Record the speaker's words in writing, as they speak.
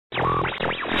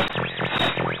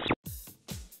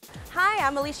Hi,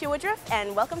 I'm Alicia Woodruff,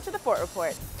 and welcome to the Fort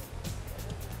Report.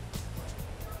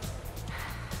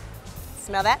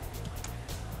 Smell that?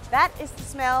 That is the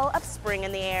smell of spring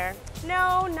in the air.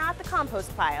 No, not the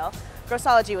compost pile.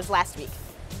 Grossology was last week.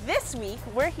 This week,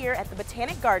 we're here at the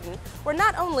Botanic Garden, where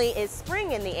not only is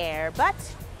spring in the air, but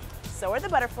so are the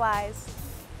butterflies.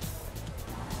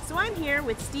 So I'm here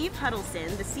with Steve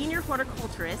Huddleston, the senior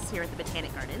horticulturist here at the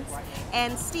Botanic Gardens.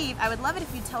 And Steve, I would love it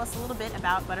if you'd tell us a little bit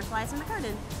about butterflies in the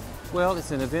garden. Well,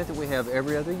 it's an event that we have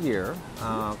every other year,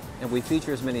 and we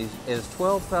feature as many as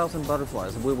 12,000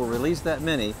 butterflies. We will release that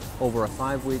many over a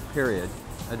 5-week period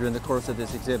during the course of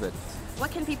this exhibit.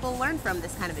 What can people learn from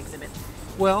this kind of exhibit?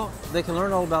 Well, they can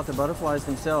learn all about the butterflies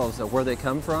themselves, where they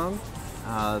come from,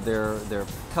 their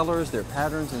colors, their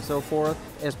patterns, and so forth.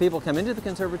 As people come into the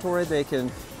conservatory, they can,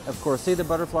 of course, see the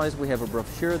butterflies. We have a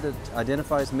brochure that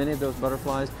identifies many of those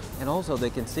butterflies, and also they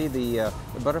can see the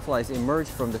butterflies emerge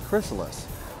from the chrysalis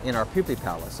in our pupae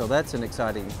palace. So that's an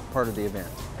exciting part of the event.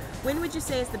 When would you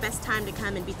say is the best time to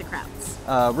come and beat the crowds?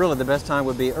 Really, the best time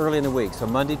would be early in the week, so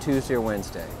Monday, Tuesday, or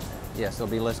Wednesday. Yes, it'll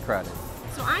be less crowded.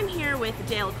 So I'm here with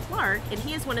Dale Clark, and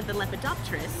he is one of the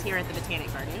lepidopterists here at the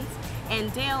Botanic Gardens.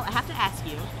 And Dale, I have to ask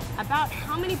you about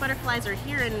how many butterflies are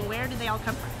here and where do they all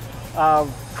come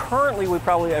from? Currently, we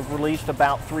probably have released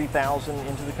about 3,000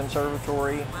 into the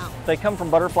conservatory. Wow. They come from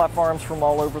butterfly farms from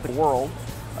all over the world.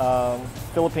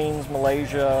 Philippines,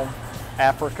 Malaysia,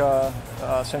 Africa,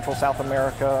 Central South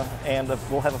America, and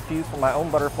we'll have a few from my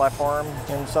own butterfly farm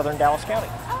in southern Dallas County.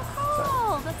 Oh,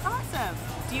 cool! That's awesome.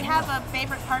 Do you have a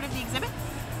favorite part of the exhibit?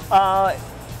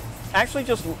 Actually,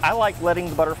 I like letting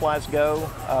the butterflies go.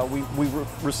 We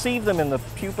receive them in the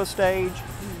pupa stage,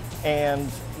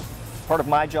 and part of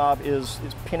my job is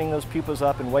pinning those pupas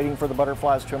up and waiting for the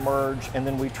butterflies to emerge, and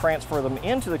then we transfer them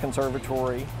into the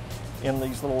conservatory in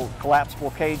these little collapsible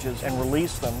cages and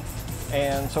release them.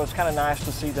 And so it's kind of nice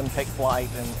to see them take flight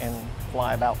and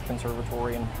fly about the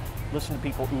conservatory and listen to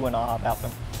people ooh and ah about them.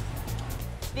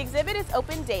 The exhibit is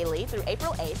open daily through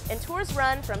April 8th, and tours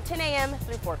run from 10 a.m.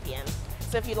 through 4 p.m.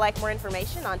 So if you'd like more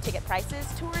information on ticket prices,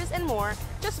 tours, and more,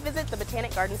 just visit the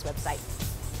Botanic Gardens website.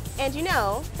 And you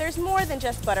know, there's more than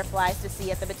just butterflies to see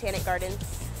at the Botanic Garden.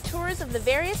 Tours of the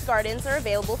various gardens are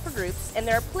available for groups, and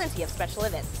there are plenty of special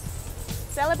events.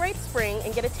 Celebrate spring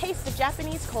and get a taste of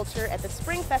Japanese culture at the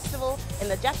Spring Festival in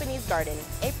the Japanese Garden,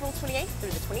 April 28th through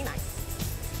the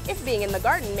 29th. If being in the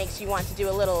garden makes you want to do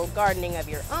a little gardening of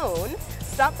your own,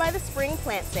 stop by the Spring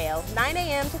Plant Sale, 9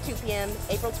 a.m. to 2 p.m.,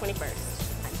 April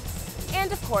 21st.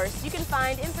 And of course, you can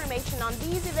find information on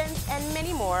these events and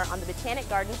many more on the Botanic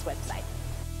Gardens website.